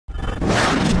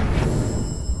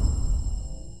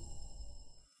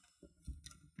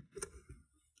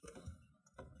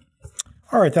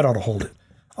All right, that ought to hold it.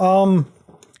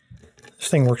 This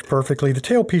thing works perfectly. The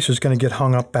tail piece is going to get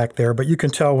hung up back there, but you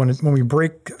can tell when we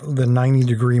break the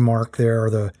 90-degree mark there, or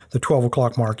the 12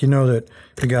 o'clock mark, you know that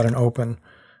we got an open.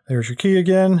 There's your key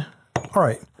again. All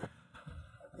right.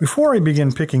 Before I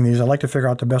begin picking these, I like to figure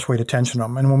out the best way to tension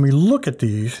them. And when we look at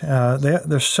these,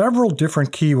 there's several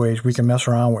different keyways we can mess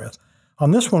around with. On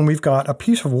this one, we've got a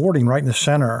piece of warding right in the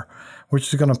center,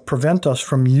 which is going to prevent us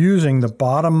from using the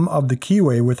bottom of the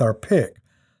keyway with our pick.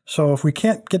 So if we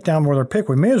can't get down with our pick,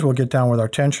 we may as well get down with our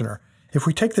tensioner. If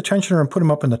we take the tensioner and put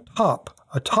them up in the top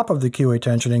of the keyway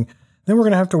tensioning, then we're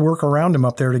going to have to work around them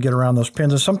up there to get around those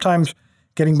pins. And sometimes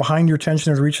getting behind your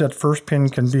tensioner to reach that first pin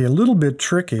can be a little bit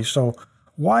tricky. So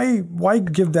why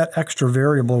give that extra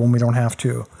variable when we don't have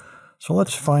to? So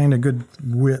let's find a good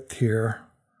width here.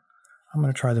 I'm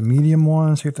going to try the medium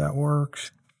one, see if that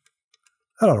works.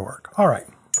 That ought to work. All right.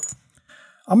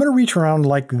 I'm going to reach around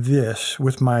like this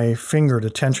with my finger to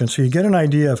tension so you get an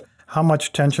idea of how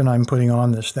much tension I'm putting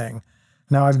on this thing.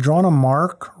 Now I've drawn a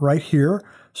mark right here,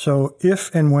 so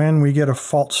if and when we get a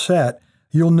fault set,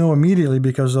 you'll know immediately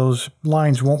because those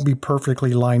lines won't be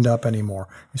perfectly lined up anymore.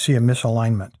 You see a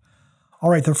misalignment. All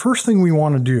right, the first thing we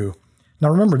want to do, now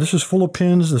remember this is full of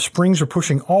pins, the springs are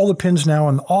pushing all the pins now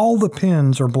and all the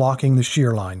pins are blocking the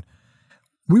shear line.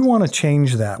 We want to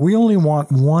change that. We only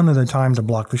want one at a time to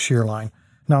block the shear line.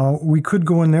 Now, we could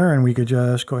go in there and we could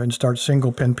just go ahead and start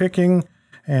single pin picking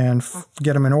and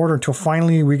get them in order until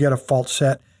finally we get a fault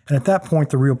set. And at that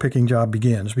point, the real picking job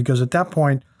begins, because at that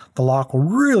point, the lock will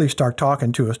really start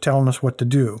talking to us, telling us what to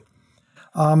do.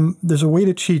 There's a way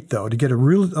to cheat, though, to get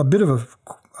a bit of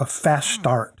a fast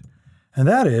start. And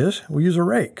that is, we use a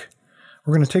rake.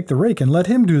 We're going to take the rake and let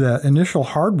him do that initial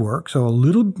hard work, so a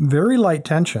little, very light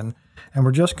tension, and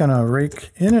we're just going to rake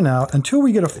in and out until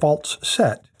we get a fault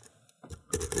set.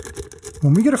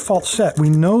 When we get a fault set, we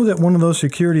know that one of those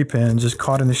security pins is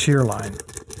caught in the shear line.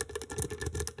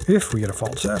 If we get a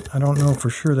fault set. I don't know for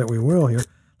sure that we will here.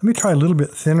 Let me try a little bit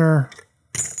thinner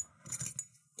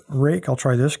rake. I'll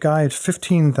try this guy. It's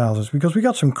 15 thousandths because we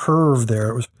got some curve there.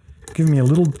 It was giving me a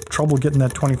little trouble getting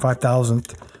that 25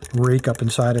 thousandth rake up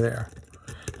inside of there.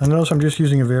 Now notice I'm just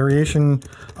using a variation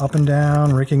up and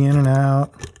down, raking in and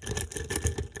out.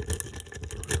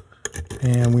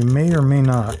 And we may or may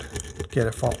not get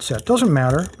a fault set. Doesn't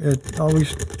matter. It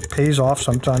always pays off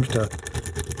sometimes to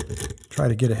try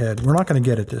to get ahead. We're not going to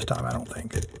get it this time, I don't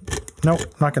think. Nope,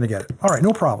 not going to get it. All right,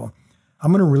 no problem.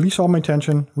 I'm going to release all my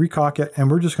tension, recock it, and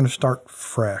we're just going to start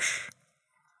fresh.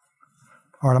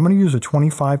 All right, I'm going to use a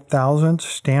 25 thousandth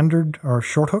standard or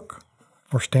short hook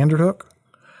or standard hook.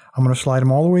 I'm going to slide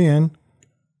them all the way in,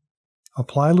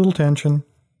 apply a little tension,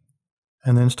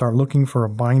 and then start looking for a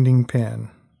binding pin.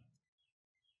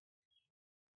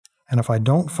 And if I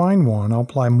don't find one, I'll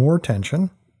apply more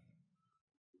tension.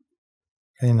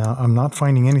 Okay, now I'm not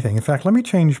finding anything. In fact, let me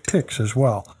change picks as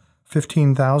well.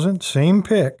 15 thousandths, same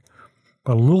pick,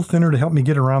 but a little thinner to help me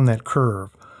get around that curve.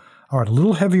 All right, a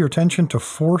little heavier tension to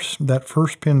force that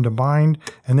first pin to bind.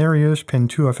 And there he is, pin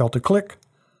 2. I felt a click.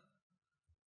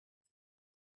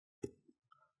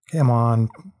 Okay, I'm on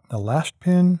the last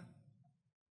pin.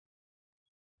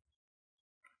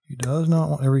 He does not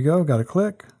want, there we go, got a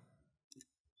click.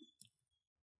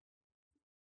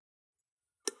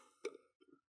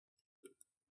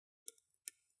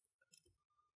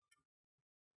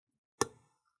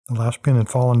 The last pin had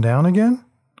fallen down again.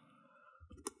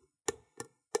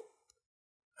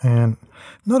 And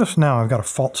notice now I've got a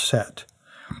fault set.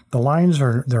 The lines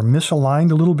they're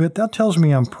misaligned a little bit. That tells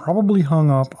me I'm probably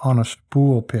hung up on a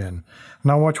spool pin.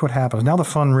 Now watch what happens. Now the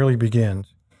fun really begins.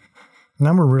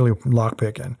 Now we're really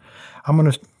lockpicking. I'm going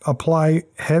to apply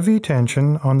heavy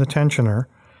tension on the tensioner,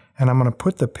 and I'm going to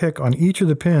put the pick on each of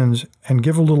the pins and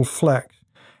give a little flex.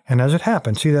 And as it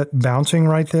happens, see that bouncing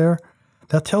right there?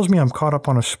 That tells me I'm caught up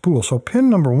on a spool. So pin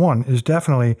number 1 is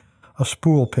definitely a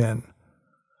spool pin.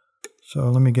 So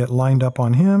let me get lined up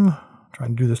on him. Try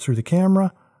to do this through the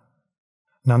camera.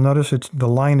 Now notice the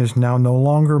line is now no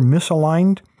longer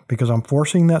misaligned because I'm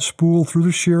forcing that spool through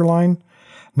the shear line.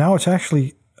 Now it's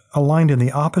actually aligned in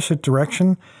the opposite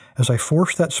direction as I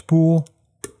force that spool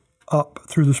up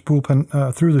through the spool pin,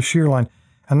 through the shear line.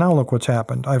 And now look what's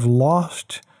happened. I've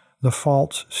lost the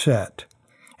faults set.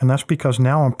 And that's because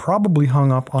now I'm probably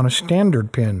hung up on a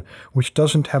standard pin, which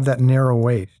doesn't have that narrow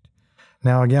waist.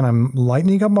 Now again, I'm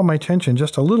lightening up on my tension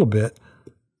just a little bit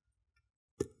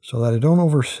so that I don't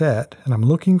overset. And I'm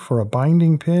looking for a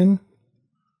binding pin.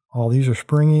 All these are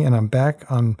springy, and I'm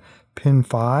back on pin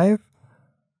 5.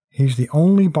 He's the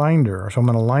only binder. So I'm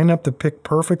going to line up the pick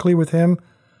perfectly with him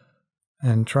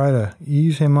and try to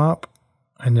ease him up.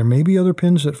 And there may be other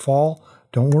pins that fall.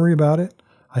 Don't worry about it.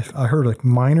 I heard a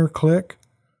minor click.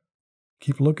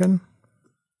 Keep looking.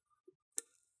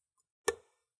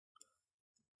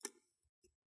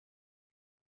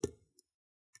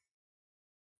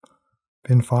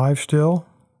 Pin 5 still.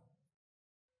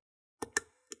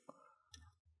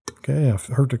 Okay, I've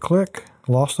heard the click.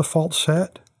 Lost the fault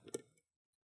set.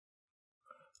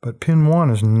 But pin 1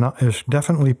 is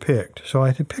definitely picked. So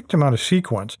I picked them out of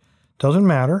sequence. Doesn't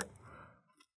matter.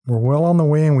 We're well on the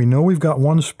way, and we know we've got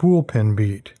one spool pin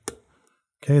beat.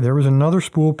 Okay, there was another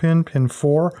spool pin, pin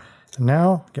 4. And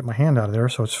now, get my hand out of there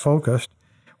so it's focused.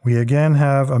 We again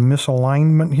have a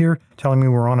misalignment here telling me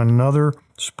we're on another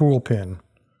spool pin.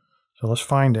 So let's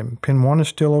find him. Pin 1 is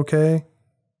still okay.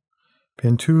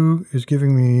 Pin 2 is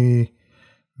giving me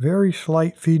very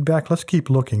slight feedback. Let's keep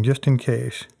looking just in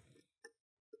case.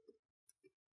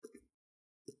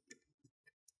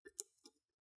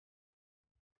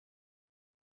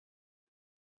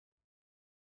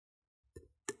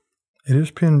 It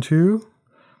is pin 2.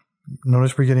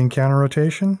 Notice we're getting counter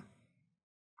rotation.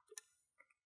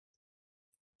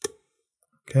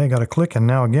 Okay, I got a click, and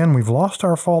now again we've lost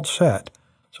our fault set.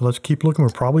 So let's keep looking. We're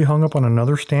probably hung up on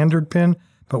another standard pin,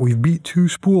 but we've beat 2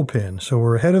 spool pins. So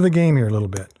we're ahead of the game here a little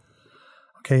bit.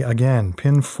 Okay, again,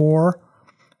 pin 4,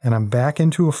 and I'm back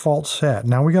into a fault set.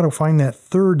 Now we got to find that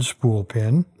third spool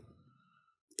pin.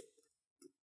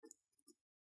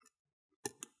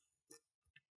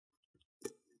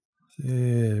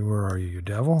 Where are you, you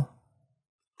devil?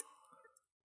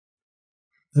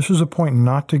 This is a point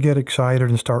not to get excited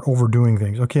and start overdoing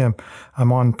things. Okay,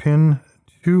 I'm on pin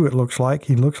 2, it looks like.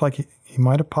 He looks like he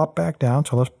might have popped back down.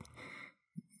 So let's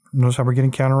notice how we're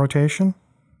getting counter rotation.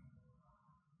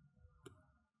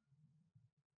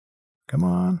 Come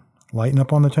on, lighten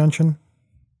up on the tension.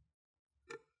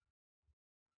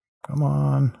 Come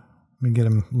on, let me get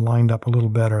him lined up a little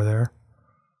better there.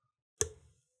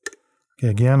 Okay,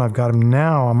 again, I've got him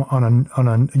now. I'm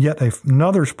on yet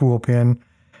another spool pin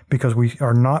because we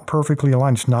are not perfectly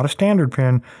aligned. It's not a standard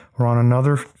pin. We're on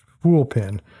another spool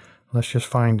pin. Let's just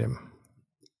find him.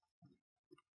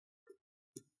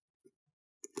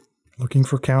 Looking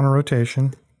for counter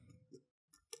rotation.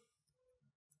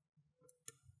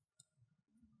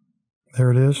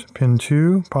 There it is, pin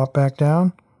 2, pop back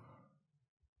down.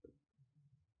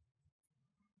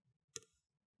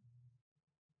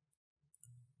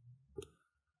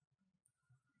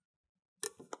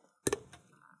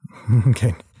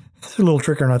 Okay, it's a little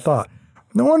trickier than I thought.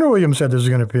 No wonder William said this is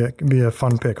going to be a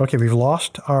fun pick. Okay, we've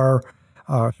lost our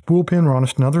spool pin. We're on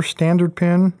another standard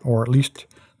pin, or at least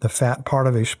the fat part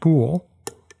of a spool.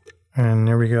 And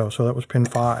there we go. So that was pin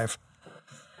 5.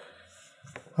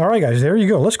 All right, guys, there you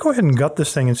go. Let's go ahead and gut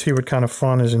this thing and see what kind of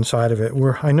fun is inside of it.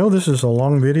 I know this is a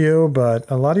long video, but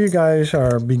a lot of you guys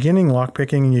are beginning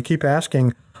lockpicking, and you keep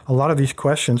asking a lot of these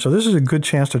questions. So this is a good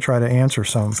chance to try to answer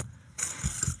some.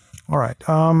 All right,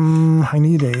 I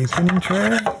need a pinning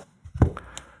tray.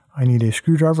 I need a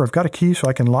screwdriver. I've got a key so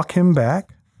I can lock him back.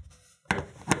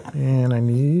 And I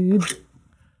need,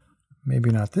 maybe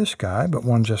not this guy, but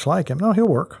one just like him. No, he'll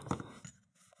work.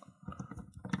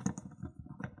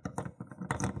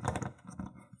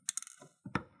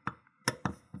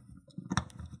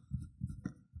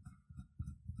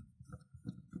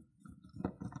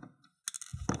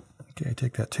 Okay,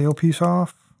 take that tailpiece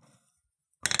off.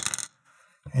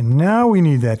 And now we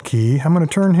need that key. I'm going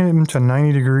to turn him to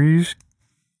 90 degrees.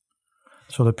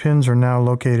 So the pins are now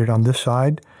located on this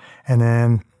side, and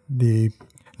then the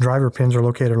driver pins are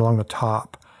located along the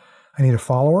top. I need a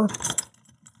follower,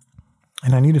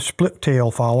 and I need a split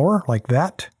tail follower like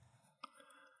that.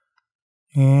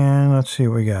 And let's see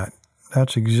what we got.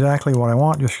 That's exactly what I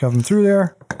want. Just shove them through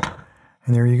there.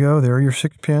 And there you go. There are your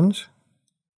 6 pins.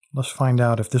 Let's find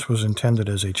out if this was intended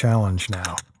as a challenge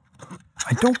now.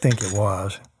 I don't think it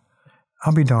was.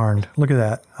 I'll be darned. Look at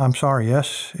that. I'm sorry.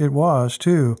 Yes, it was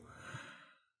too.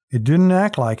 It didn't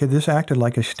act like it. This acted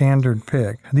like a standard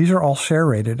pick. These are all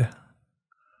serrated.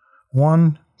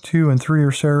 1, 2, and 3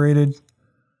 are serrated,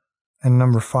 and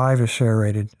number 5 is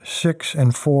serrated. 6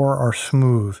 and 4 are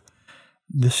smooth.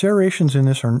 The serrations in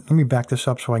this are, let me back this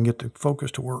up so I can get the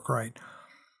focus to work right.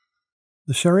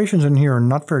 The serrations in here are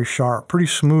not very sharp, pretty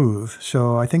smooth,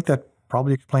 so I think that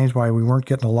probably explains why we weren't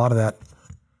getting a lot of that.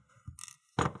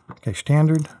 Okay,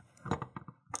 standard.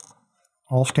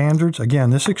 All standards.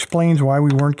 Again, this explains why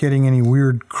we weren't getting any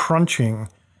weird crunching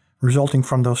resulting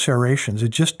from those serrations. It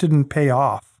just didn't pay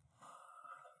off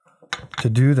to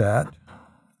do that.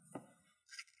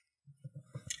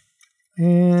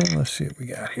 And let's see what we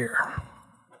got here.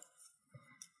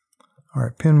 All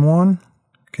right, pin 1.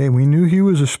 Okay, we knew he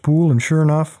was a spool, and sure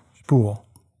enough, spool.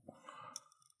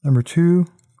 Number 2,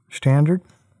 standard.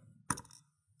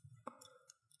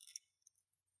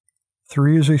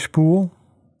 3 is a spool.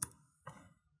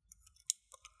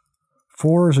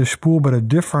 4 is a spool, but a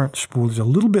different spool. It's a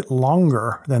little bit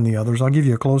longer than the others. I'll give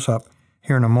you a close-up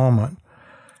here in a moment.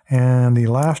 And the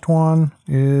last one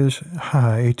is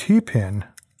a T-pin.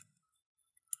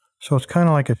 So it's kind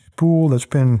of like a spool that's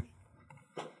been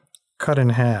cut in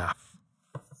half.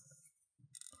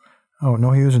 Oh,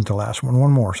 no, he isn't the last one.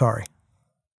 One more, sorry.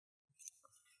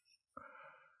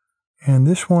 And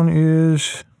this one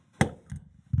is...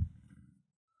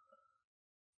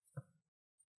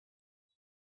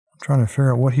 trying to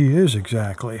figure out what he is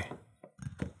exactly.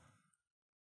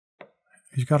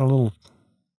 He's got a little...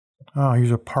 oh, he's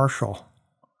a partial.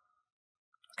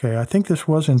 Okay, I think this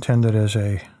was intended as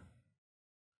a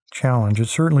challenge. It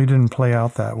certainly didn't play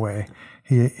out that way.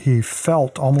 He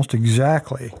felt almost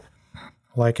exactly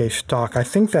like a stock. I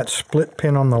think that split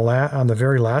pin on the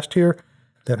very last here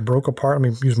that broke apart, let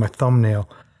me use my thumbnail.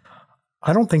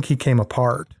 I don't think he came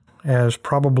apart as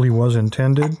probably was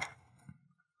intended.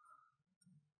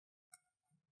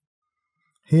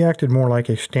 He acted more like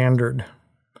a standard.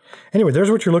 Anyway,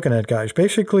 there's what you're looking at, guys.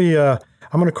 Basically, I'm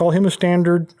going to call him a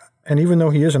standard, and even though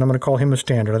he isn't, I'm going to call him a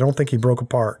standard. I don't think he broke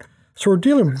apart. So we're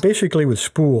dealing basically with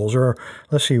spools, or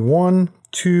let's see, 1,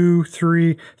 2,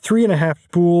 3, 3.5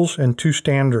 spools and 2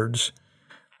 standards.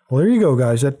 Well, there you go,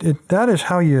 guys. That is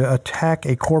how you attack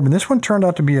a Corbin. This one turned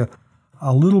out to be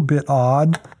a little bit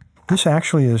odd. This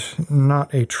actually is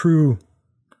not a true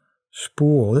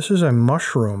spool. This is a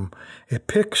mushroom. It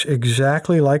picks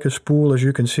exactly like a spool, as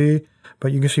you can see,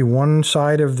 but you can see one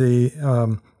side of it's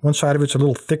a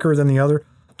little thicker than the other.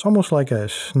 It's almost like a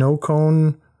snow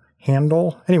cone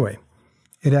handle. Anyway,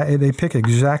 they pick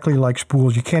exactly like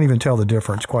spools. You can't even tell the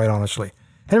difference, quite honestly.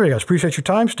 Anyway, guys, appreciate your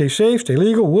time. Stay safe, stay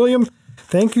legal. William,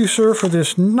 thank you, sir, for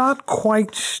this not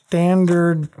quite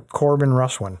standard Corbin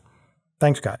Russwin.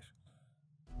 Thanks, guys.